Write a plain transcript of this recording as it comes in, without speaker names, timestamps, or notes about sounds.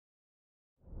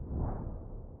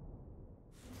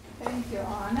Thank you,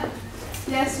 Anna.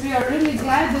 Yes, we are really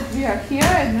glad that we are here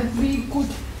and that we could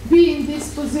be in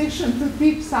this position to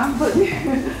teach somebody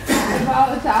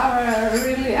about our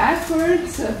really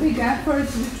efforts, big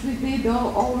efforts which we did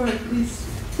over these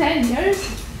 10 years.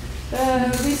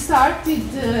 We started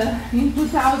in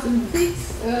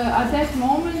 2006. At that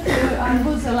moment, I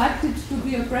was elected to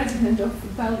be a president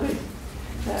of Belgrade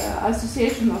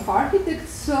Association of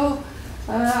Architects. So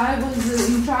I was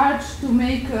in charge to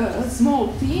make a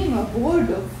small team, a board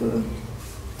of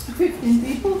 15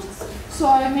 people. So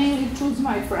I mainly choose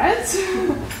my friends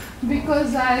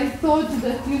because I thought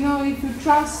that, you know, if you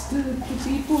trust to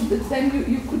people, that then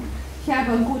you could have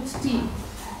a good team.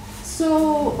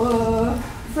 So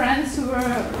friends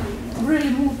were really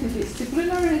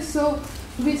multidisciplinary. So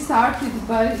we started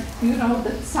by, you know,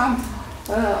 that some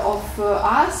of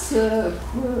us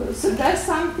suggest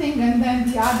something and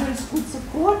then the others could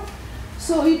support.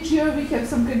 So each year we have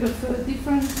some kind of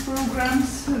different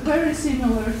programs, very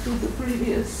similar to the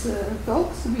previous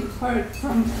talks we heard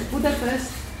from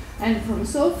Budapest and from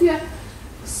Sofia.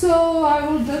 So I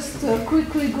will just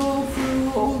quickly go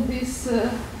through all this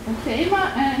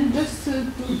thema and just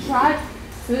to try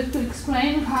to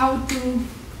explain how to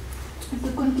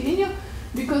continue.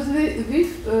 Because we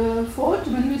thought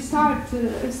when we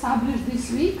established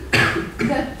this week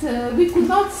that we could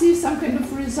not see some kind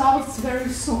of results very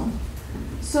soon.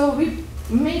 So we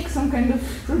make some kind of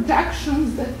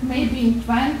projections that maybe in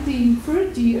 20,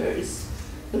 30 years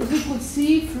we could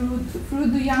see through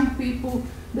the young people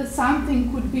that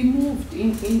something could be moved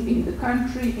in the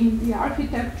country, in the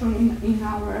architecture, in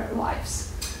our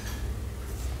lives.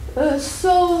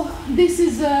 So this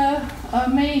is a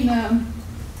main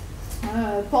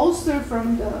poster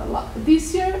from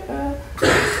this year.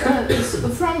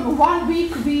 From 1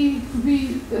 week we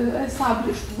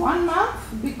established 1 month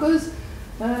because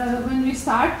when we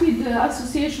started, the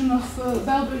Association of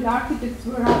Belgrade Architects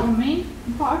were our main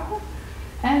partner,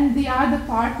 and the other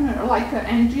partner, like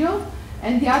an NGO,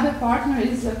 and the other partner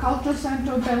is a Cultural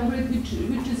Center of Belgrade,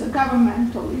 which is a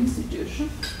governmental institution.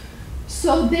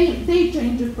 So they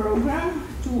changed the program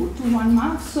to 1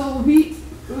 month. So we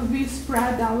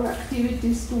spread our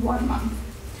activities to 1 month.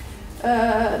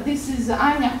 This is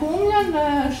Anja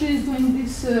Humljan. She is doing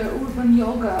this urban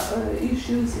yoga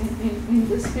issues in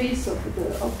the space of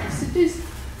the cities,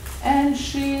 and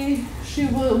she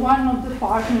was one of the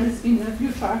partners in a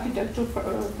future architecture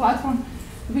platform,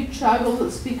 which I will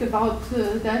speak about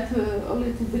that a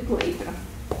little bit later.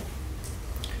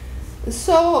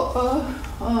 So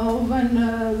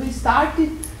when we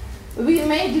started, we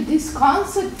made this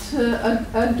concept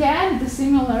again, the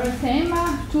similar theme,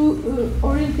 to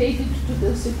orientate it to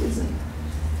the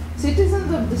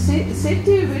citizens of the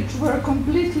city, which were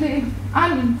completely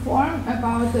uninformed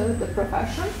about the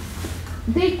profession.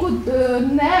 They could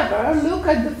never look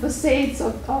at the facades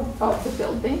of the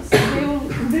buildings. They were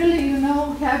really, you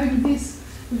know, having these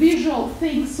visual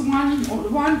things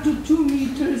 1 to 2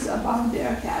 meters above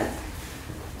their head.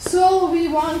 So we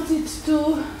wanted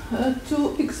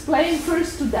to explain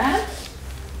first to them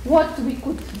what we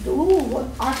could do, what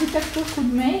architecture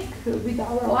could make with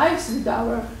our lives, with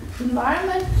our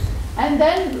environment, and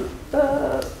then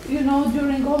you know,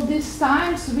 during all these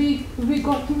times we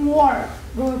got more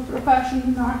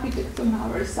professional architects on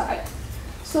our side.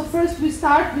 So first we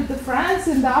start with the friends,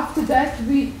 and after that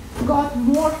we got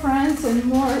more friends and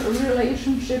more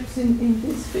relationships in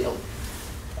this field.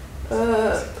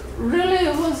 Really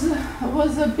it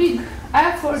was a big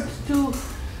effort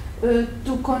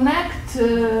to connect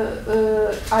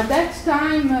at that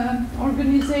time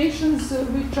organizations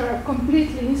which are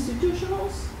completely institutional,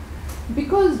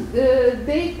 because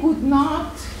they could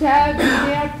not have in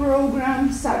their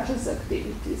programs such as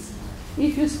activities.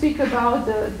 If you speak about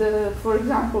for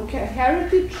example,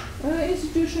 Heritage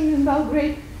Institution in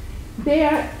Belgrade, they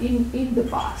are in the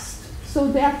past. So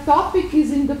their topic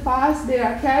is in the past,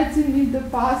 their heads in the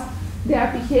past, their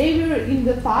behavior in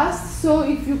the past. So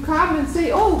if you come and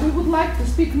say, oh, we would like to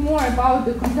speak more about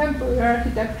the contemporary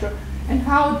architecture and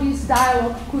how this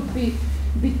dialogue could be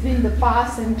between the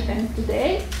past and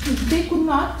today, they could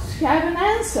not have an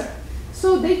answer.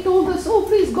 So they told us, oh,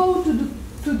 please go to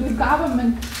the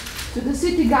government, to the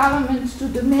city government, to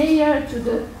the mayor, to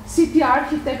the city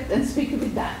architect, and speak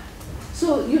with them.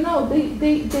 So, you know,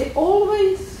 they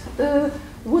always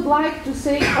would like to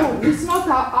say, oh, it's not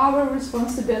our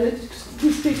responsibility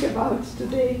to speak about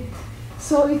today,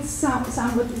 so it's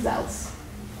somebody else.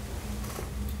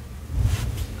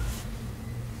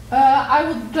 I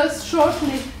would just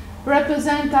shortly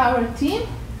represent our team.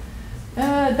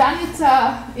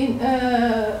 Danica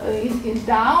in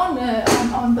down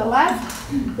on the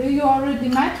left. You already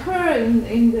met her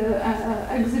in the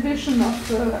exhibition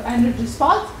of Energy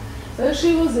Spot.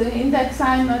 She was in that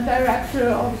time a director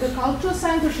of the Cultural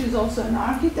Center. She's also an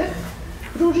architect.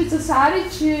 Ružica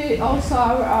Sarić, also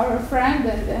our friend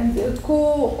and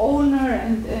co-owner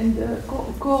and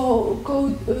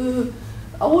co-author.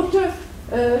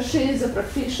 She is a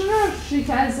practitioner. She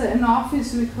has an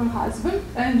office with her husband,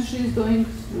 and she's doing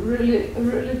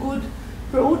really good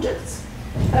projects.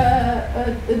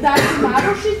 Darko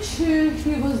Marušić,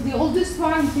 he was the oldest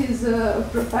one. He's a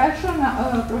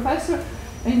professor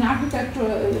in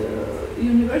architecture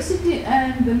university,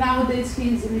 and nowadays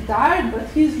he's retired, but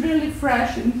he's really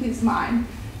fresh in his mind.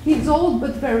 He's old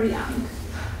but very young.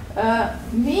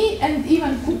 Me and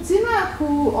Ivan Kucina,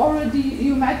 who already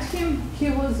you met him, he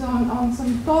was on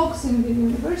some talks in the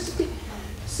university.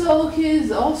 So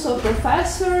he's also a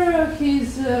professor.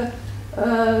 He's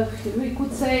we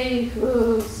could say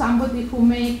somebody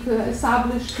who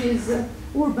established his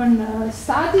urban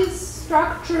studies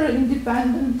structure,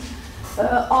 independent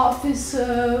office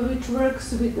which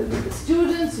works with the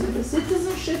students, with the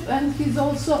citizenship, and he's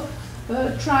also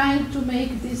trying to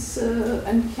make this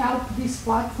and help this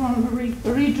platform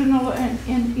regional and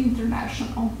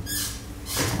international.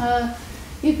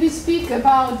 If we speak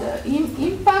about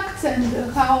impacts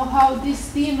and how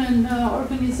this team and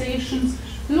organizations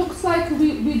looks like,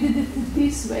 we did it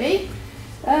this way.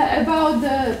 About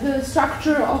the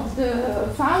structure of the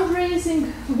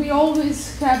fundraising, we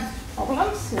always have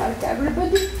problems, like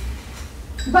everybody,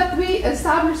 but we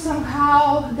established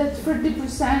somehow that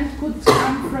 30% could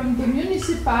come from the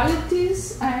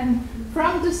municipalities and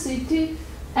from the city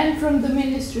and from the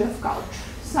Ministry of Culture.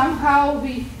 Somehow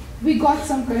we got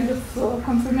some kind of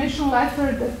confirmation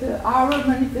letter that our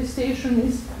manifestation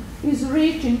is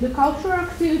reaching the cultural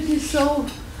activities, so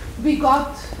we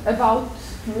got about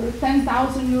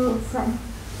 10,000 euro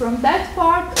from that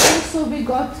part. Also we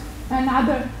got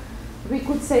another, we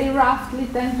could say roughly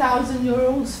 10,000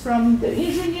 euros from the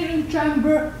engineering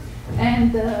chamber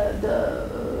and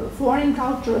the foreign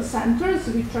cultural centers,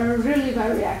 which are really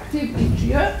very active each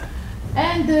year.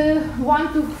 And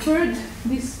 1/3,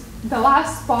 the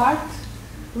last part,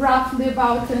 roughly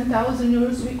about 10,000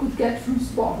 euros, we could get from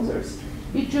sponsors.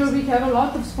 Each year we have a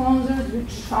lot of sponsors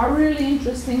which are really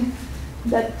interesting,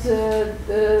 that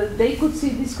they could see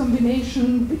this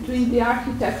combination between the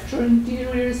architecture,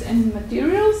 interiors and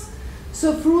materials.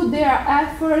 So through their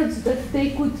efforts that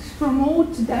they could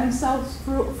promote themselves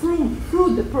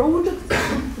through the project,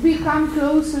 we come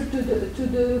closer to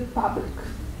the public.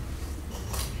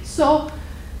 So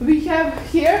we have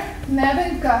here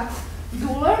Nevenka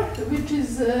Dular, which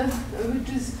is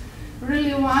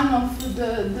really one of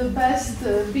the best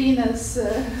BINA's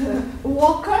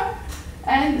walker,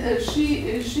 and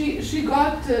she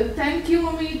got 10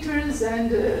 kilometers and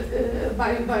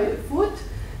by foot.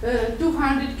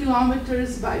 200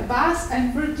 kilometers by bus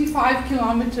and 35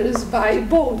 kilometers by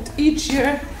boat. Each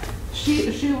year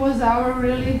she was our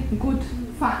really good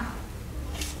fan.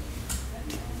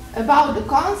 About the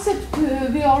concept,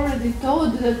 we already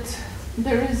told that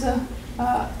there is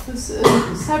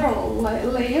several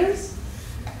layers.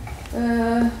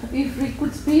 If we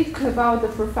could speak about the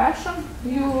profession,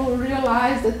 you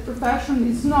realize that profession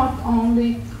is not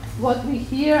only what we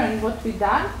hear and what we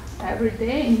done every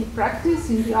day in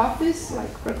practice, in the office,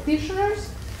 like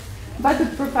practitioners, but the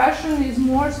profession is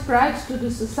more spread to the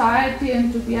society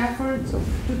and to the efforts of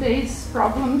today's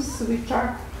problems, which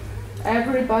are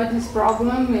everybody's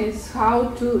problem, is how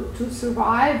to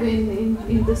survive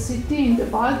in the city, in the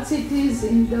wild cities,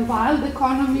 in the wild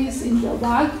economies, in the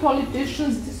wild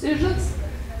politicians' decisions.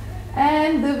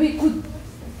 And we could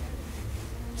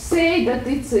say that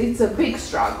it's a big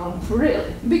struggle,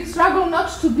 really. Big struggle not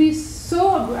to be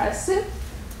so aggressive,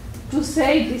 to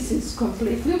say this is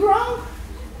completely wrong,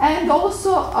 and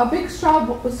also a big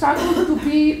struggle to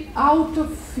be out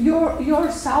of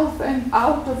yourself and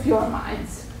out of your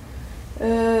minds.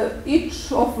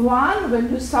 Each of one, when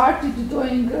you started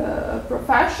doing a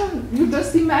profession, you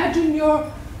just imagine your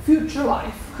future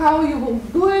life, how you will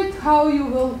do it, how you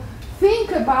will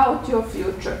think about your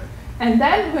future. And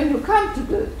then when you come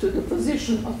to the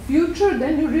position of future,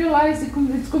 then you realize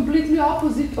it's completely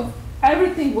opposite of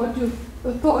everything what you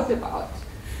thought about.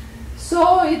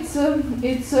 So it's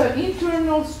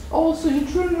internal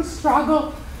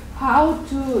struggle, how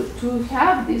to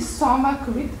have this stomach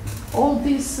with all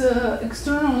these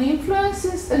external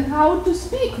influences, and how to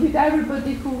speak with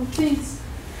everybody who thinks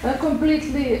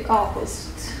completely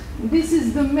opposite. This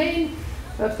is the main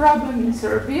problem in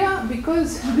Serbia,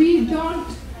 because we don't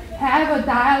have a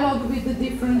dialogue with the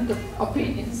different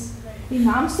opinions. In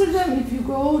Amsterdam, if you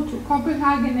go to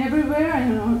Copenhagen, everywhere,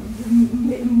 you know,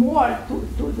 more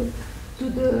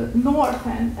to the north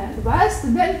and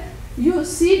west, then you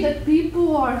see that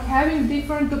people are having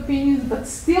different opinions, but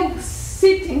still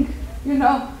sitting, you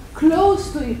know,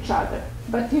 close to each other.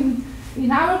 But in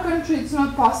our country, it's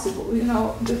not possible. You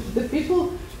know, the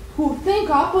people who think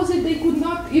opposite, they could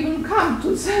not even come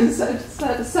to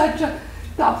such a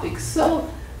topic. So,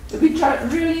 which are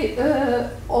really,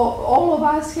 all of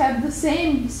us have the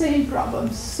same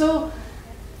problems. So,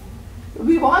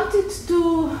 we wanted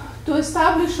to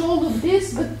establish all of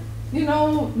this, but you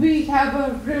know, we have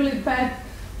a really bad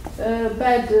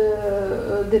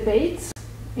debates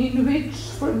in which,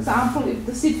 for example, if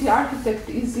the city architect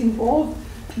is involved,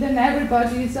 then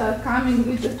everybody is coming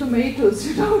with the tomatoes,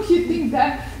 you know, hitting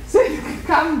them, saying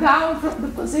come down from the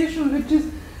position, which is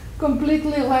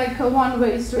completely like a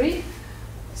one-way street.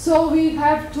 So we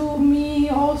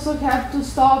also have to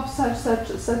stop such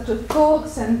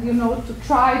talks, and you know, to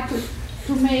try to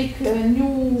make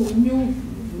new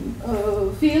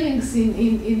feelings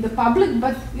in the public,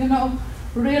 but you know,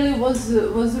 really was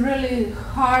really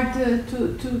hard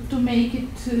to make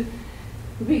it.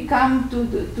 We come to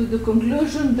the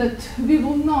conclusion that we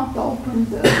will not open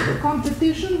the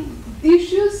competition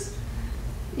issues.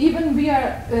 Even we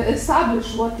are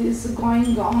established what is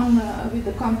going on with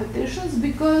the competitions,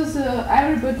 because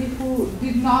everybody who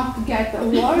did not get a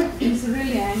award is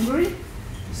really angry.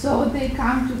 So they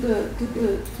come to the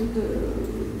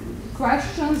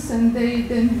questions, and they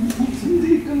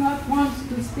do not want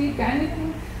to speak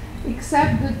anything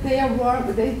except that their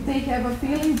work, they have a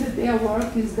feeling that their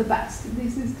work is the best.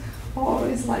 This is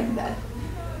always like that.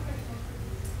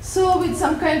 So with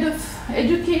some kind of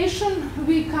education,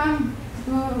 we come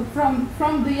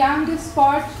from the youngest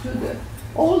part to the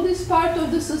oldest part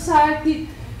of the society.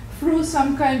 Through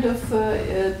some kind of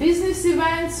business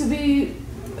events, we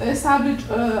established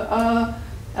a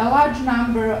large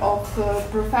number of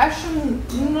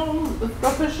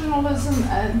professionalism,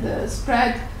 and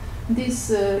spread this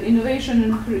innovation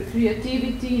and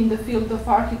creativity in the field of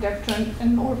architecture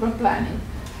and urban planning.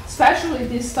 Especially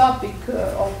this topic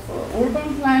of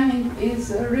urban planning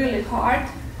is really hard,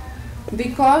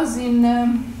 because in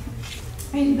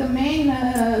the main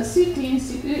city,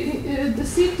 the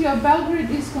city of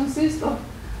Belgrade is consists of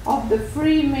the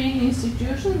three main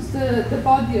institutions: the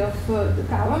body of the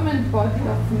government, body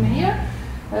of mayor,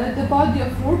 the body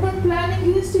of urban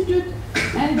planning institute,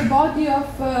 and the body of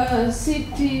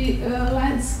city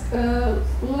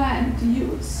land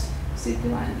use.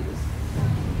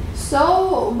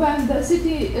 So when the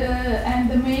city and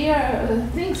the mayor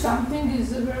think something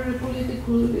is very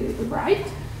politically right,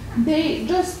 they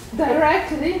just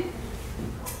directly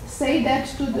say that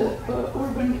to the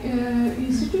urban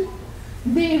institute.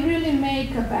 They really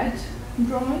make a bad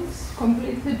drawings,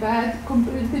 completely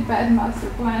bad master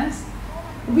plans.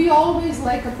 We always,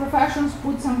 like a professionals,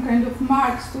 put some kind of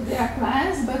marks to their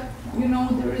plans, but you know,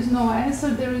 there is no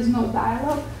answer, there is no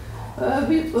dialogue.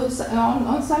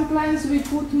 On some plans we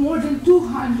put more than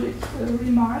 200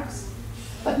 remarks,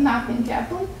 but nothing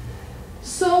happened.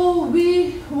 So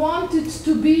we wanted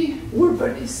to be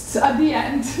urbanists at the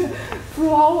end. Through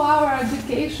all our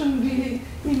education, we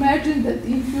imagined that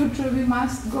in future we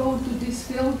must go to this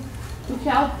field to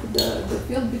help the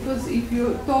field, because if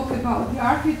you talk about the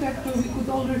architecture, we could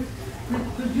already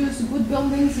produce good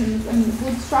buildings and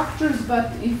good structures,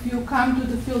 but if you come to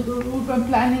the field of urban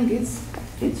planning,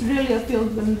 it's really a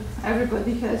field when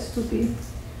everybody has to be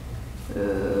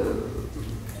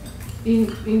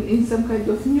in some kind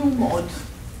of new mode.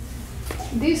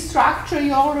 This structure,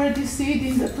 you already see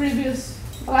it in the previous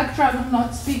lecture. I will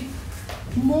not speak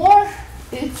more.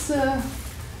 It's an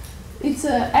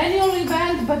annual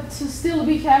event, but still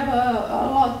we have a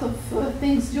lot of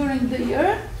things during the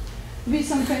year. We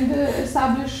some kind of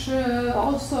establish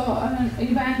also an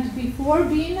event before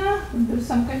BINA. There's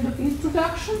some kind of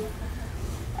introduction.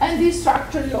 And this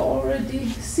structure you already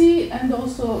see, and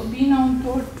also BINA on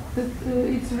board, that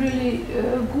it's really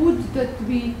good that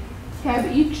we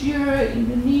have each year in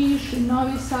the niche, in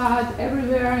Novi Sad,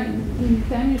 everywhere, in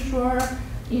Temišvar,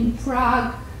 in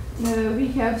Prague. We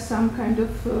have some kind of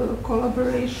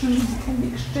collaboration and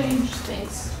exchange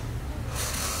things.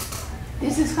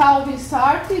 This is how we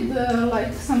started,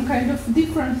 like some kind of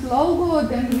different logo.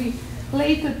 Then we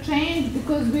later changed,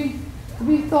 because we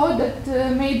thought that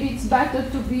maybe it's better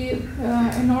to be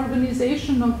an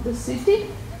organization of the city.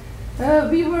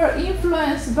 We were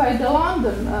influenced by the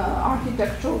London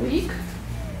Architectural Week,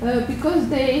 because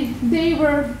they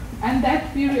were, in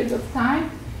that period of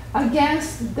time,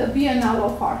 against the Biennale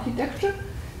of Architecture.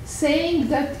 saying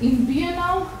that in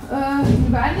BINA, in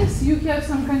Venice, you have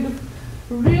some kind of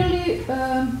really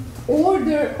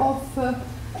order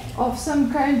of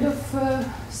some kind of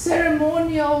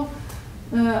ceremonial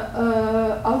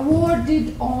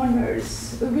awarded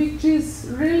honors, which is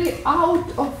really out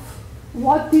of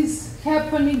what is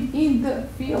happening in the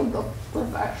field of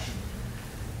profession.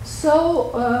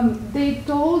 So they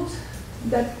told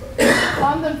that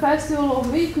London Festival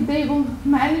of Week, they will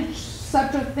manage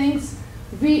such a things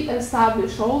we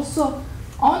establish also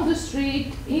on the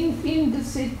street, in the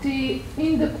city,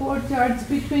 in the courtyards,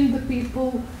 between the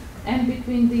people and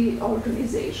between the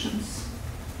organizations.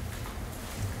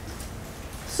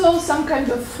 So some kind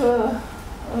of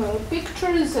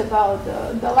pictures about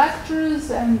the lectures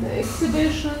and the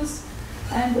exhibitions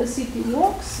and the city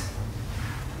walks,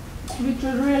 which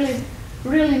are really,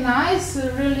 really nice,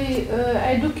 really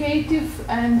educative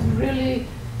and really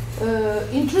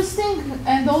interesting,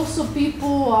 and also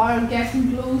people are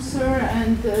getting closer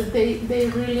and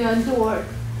they really adore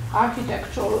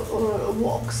architectural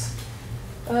walks.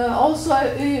 Also,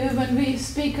 when we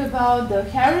speak about the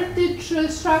heritage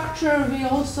structure, we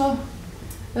also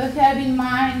have in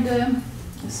mind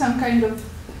some kind of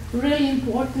really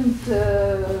important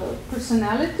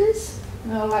personalities,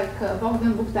 like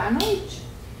Bogdan Bogdanovic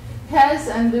has,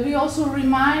 and we also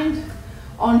remind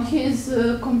on his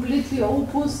completely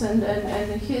opus and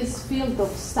his field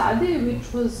of study,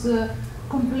 which was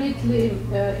completely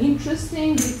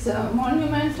interesting. It's a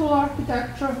monumental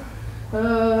architecture.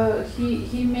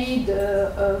 He made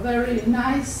a very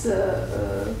nice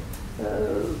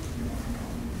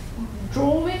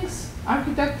drawings,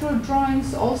 architectural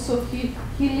drawings. Also, he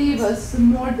leaves us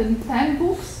more than 10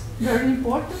 books, very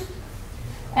important,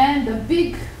 and a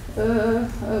big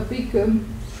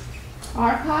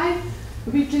archive,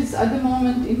 which is at the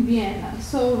moment in Vienna.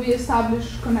 So we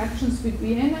establish connections with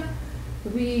Vienna.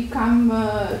 We come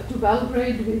to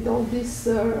Belgrade with all these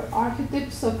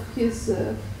archetypes of his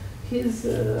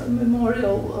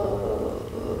memorial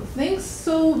things.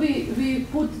 So we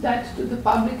put that to the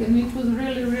public, and it was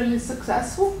really, really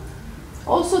successful.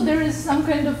 Also, there is some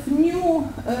kind of new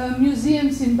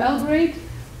museums in Belgrade,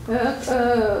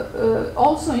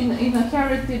 also in a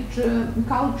heritage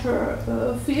culture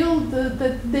field,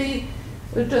 that they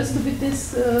just with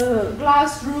this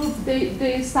glass roof,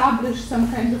 they establish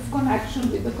some kind of connection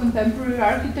with the contemporary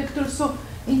architecture. So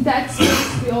in that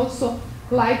sense, we also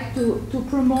like to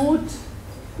promote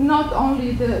not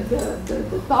only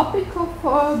the topic of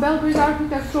Belgrade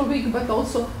Architectural Week, but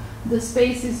also the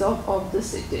spaces of the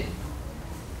city.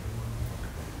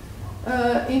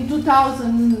 In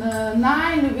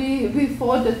 2009, we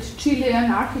thought that Chilean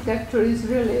architecture is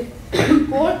really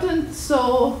important,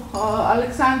 so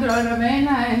Alexandra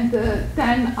Aravena and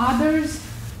 10 others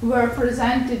were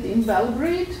presented in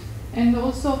Belgrade, and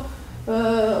also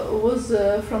was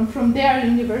from their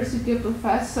university a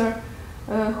professor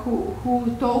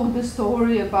who told the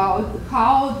story about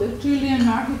how the Chilean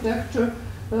architecture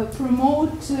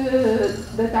promote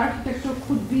that architecture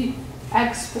could be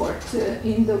export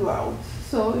in the world.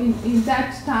 So in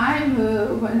that time,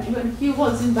 when he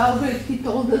was in Belgrade, he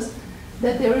told us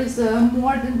that there is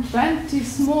more than 20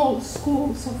 small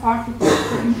schools of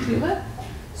architecture in Chile.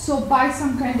 So by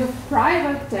some kind of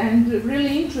private and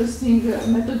really interesting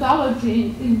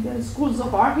methodology in the schools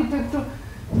of architecture,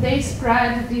 they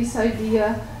spread this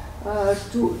idea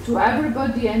to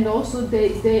everybody, and also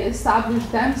they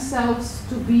established themselves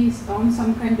to be on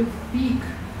some kind of peak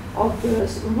of the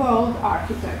world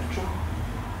architecture.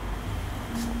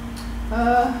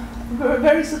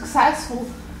 Very successful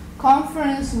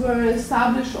conference were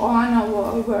established.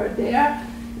 OANA were there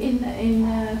in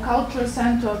Cultural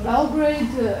Center of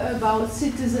Belgrade about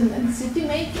citizen and city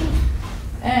making,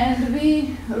 and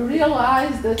we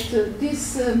realized that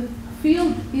this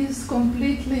field is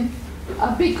completely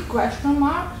a big question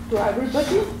mark to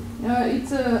everybody.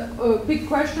 It's a big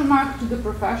question mark to the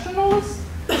professionals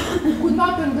who could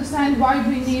not understand why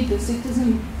we need the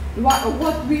citizen,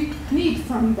 what we need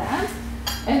from them.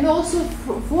 And also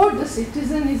for the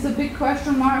citizen is a big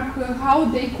question mark how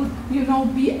they could,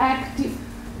 be active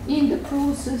in the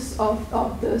process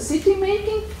of the city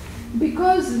making,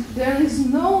 because there is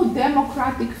no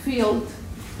democratic field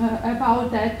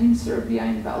about that in Serbia,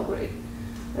 in Belgrade.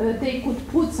 They could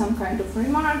put some kind of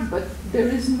remarks, but there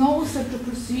is no such a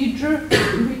procedure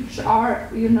which are,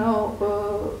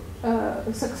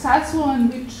 successful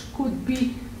and which could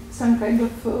be some kind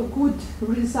of good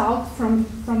result from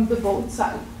the both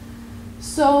sides.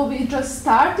 So we just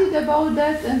started about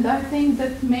that, and I think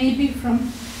that maybe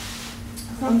from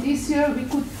this year we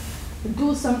could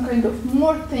do some kind of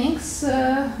more things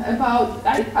about.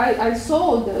 I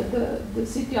saw the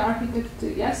city architect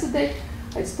yesterday.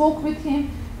 I spoke with him,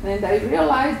 and I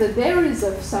realized that there is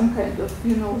some kind of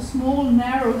small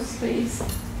narrow space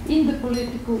in the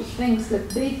political things that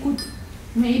they could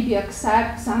maybe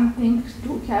accept something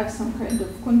to have some kind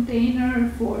of container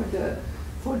for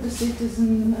the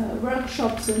citizen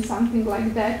workshops and something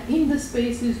like that in the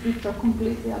spaces which are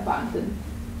completely abandoned.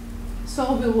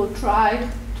 So we will try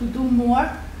to do more,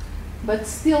 but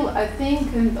still I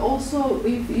think, and also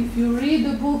if you read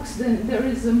the books, then there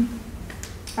is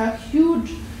a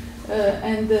huge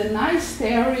and a nice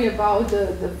theory about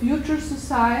the future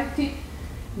society,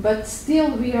 but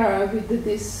still we are with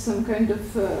this some kind of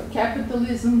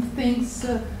capitalism things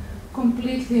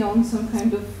completely on some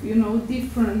kind of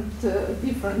different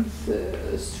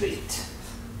street.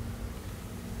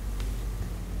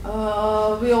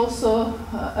 We also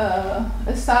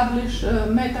established a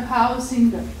meta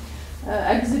housing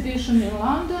exhibition in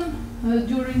London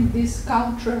during this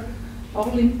Culture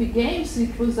Olympic Games.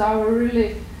 It was our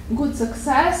really good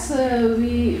success.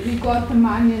 We got the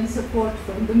money and support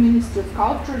from the Ministry of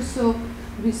Culture, so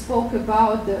we spoke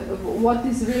about what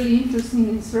is really interesting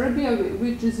in Serbia,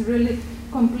 which is really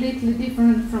completely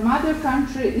different from other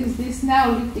countries, is this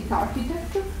Neolithic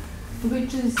architecture,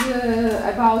 which is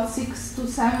about 6,000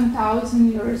 to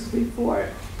 7,000 years before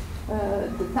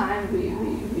the time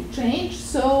we changed.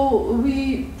 So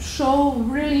we show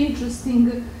really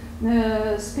interesting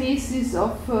spaces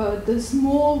of the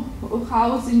small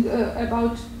housing,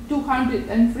 about 200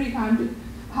 and 300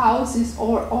 houses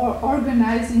or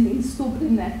organizing in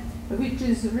Stubline, which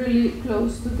is really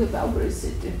close to the Belgrade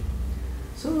city.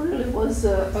 So really was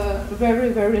a very,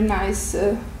 very nice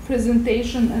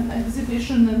presentation and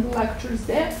exhibition and lectures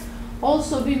there.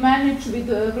 Also we managed with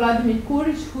Vladimir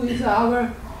Kuric, who is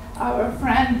our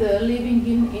friend living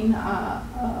in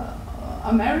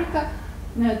America,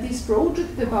 this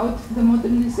project about the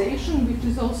modernization, which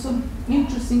is also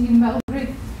interesting in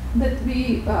Belgrade, that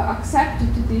we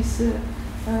accepted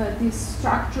this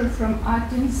structure from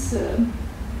Athens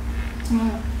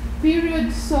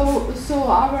period. So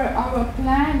our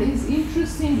plan is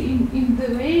interesting in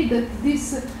the way that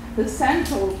the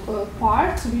central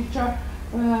parts, which are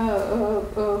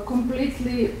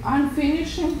completely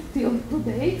unfinished till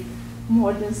today,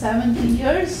 more than 70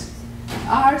 years,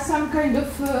 are some kind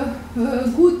of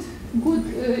good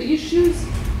issues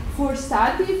for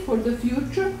study for the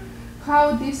future.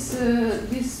 How this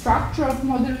structure of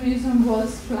modernism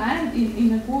was planned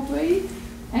in a good way,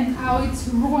 and how it's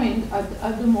ruined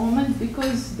at the moment,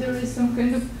 because there is some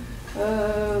kind of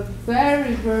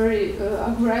very, very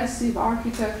aggressive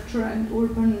architecture and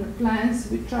urban plans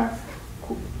which are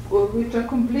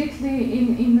completely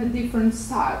in a different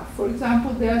style. For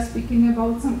example, they are speaking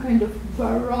about some kind of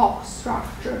Baroque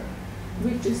structure,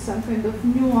 which is some kind of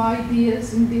new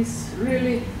ideas in this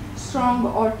really strong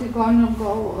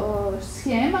orthogonal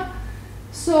schema.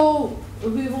 So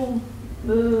we will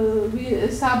we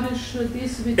establish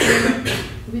this with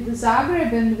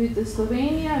Zagreb and with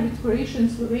Slovenia, with Croatia and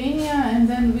Slovenia, and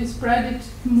then we spread it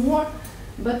more.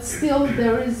 But still,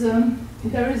 there is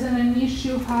an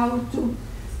issue how to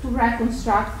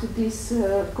reconstruct this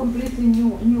completely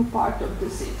new part of the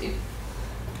city.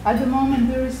 At the moment,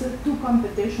 there is two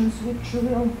competitions which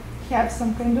will have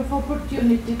some kind of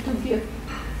opportunity to give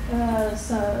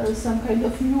some kind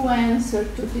of new answer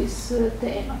to this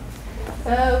theme.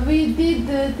 We did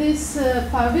this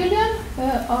pavilion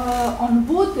on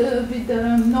wood with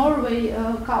the Norway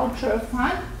Culture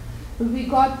Fund. We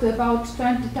got about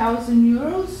 20,000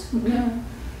 euros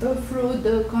through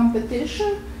the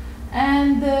competition,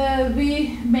 and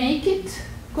we make it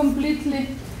completely.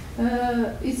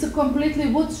 It's a completely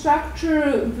wood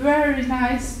structure, very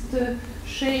nice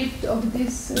shaped of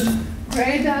these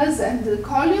gradas and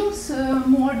columns,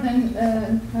 more than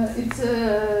its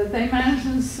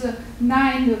dimensions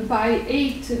 9 by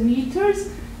 8 meters,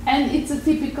 and it's a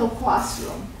typical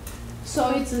classroom.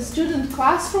 So it's a student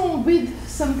classroom with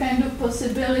some kind of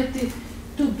possibility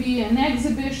to be an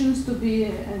exhibitions, to be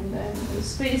a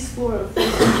space for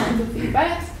some kind of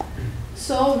events.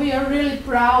 So we are really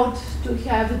proud to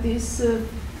have this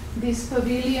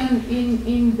pavilion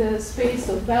in the space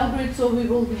of Belgrade, so we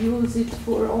will use it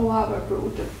for all our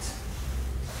projects.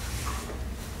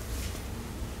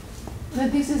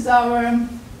 This is our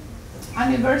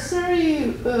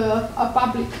anniversary, a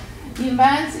public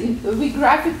event. We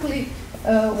graphically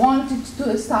wanted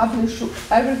to establish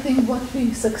everything what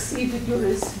we succeeded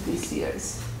during these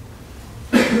years.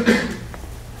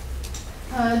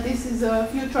 This is a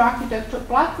future architecture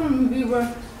platform. We were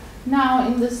now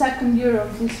in the second year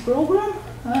of this program.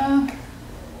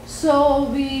 So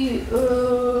we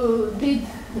did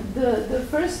the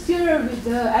first year with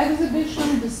the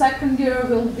exhibition. The second year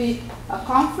will be a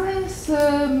conference,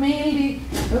 mainly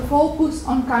focused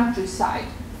on countryside.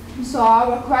 So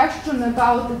our question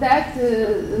about that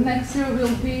next year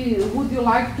will be, would you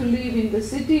like to live in the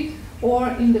city or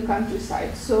in the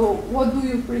countryside? So what do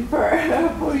you prefer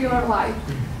for your life?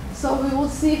 So we will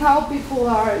see how people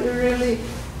are really,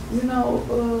 you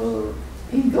know,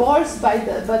 endorsed by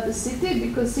the city,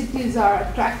 because cities are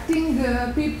attracting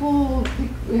people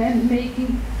and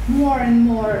making more and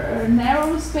more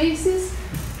narrow spaces.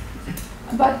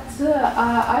 But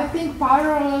I think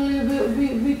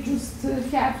parallelly we just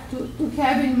have to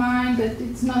have in mind that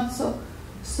it's not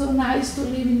so nice to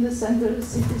live in the center of the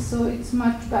city, so it's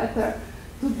much better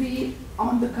to be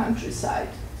on the countryside.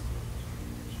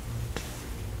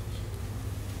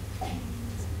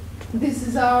 This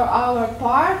is our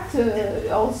part,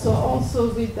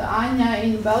 also with Anja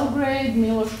in Belgrade,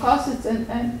 Miloš Kosic,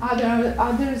 and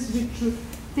others which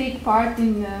take part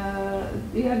in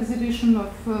the exhibition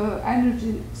of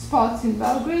energy spots in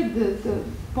Belgrade, the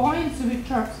points which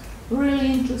are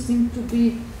really interesting to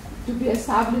be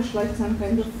established, like some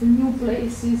kind of new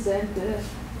places and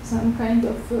some kind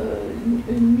of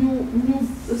new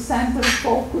center of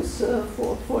focus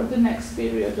for the next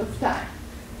period of time.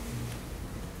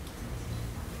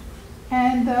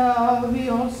 And we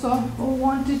also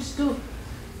wanted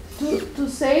to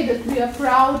say that we are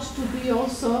proud to be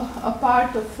also a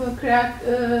part of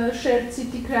Shared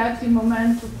City Creative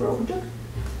Momentum project.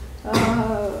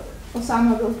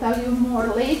 Osama will tell you more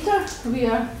later. We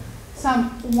are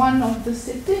one of the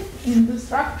city in the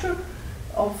structure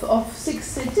of 6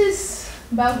 cities: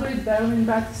 Belgrade, Berlin,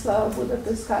 Bratislava,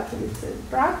 Budapest, Katowice,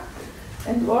 Prague,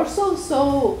 and Warsaw.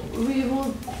 So we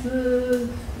would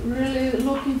really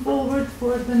looking forward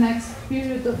for the next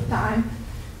period of time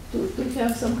to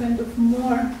have some kind of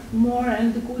more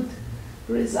and good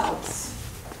results.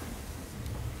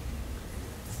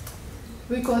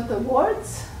 We got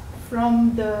awards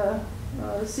from the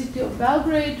city of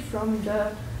Belgrade, from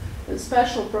the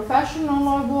special professional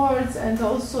awards, and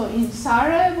also in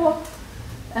Sarajevo,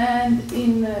 and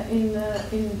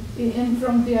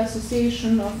from the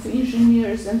Association of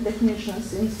Engineers and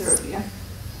Technicians in Serbia.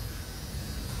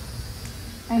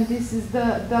 And this is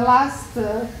the last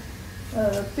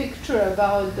picture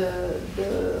about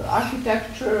the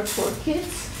architecture for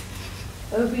kids.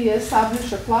 We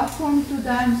established a platform to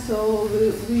them, so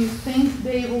we think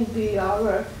they will be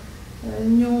our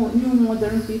new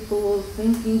modern people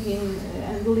thinking in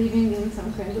and living in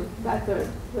some kind of better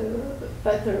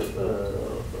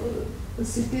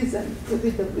cities and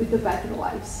with the better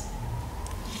lives.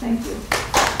 Thank you.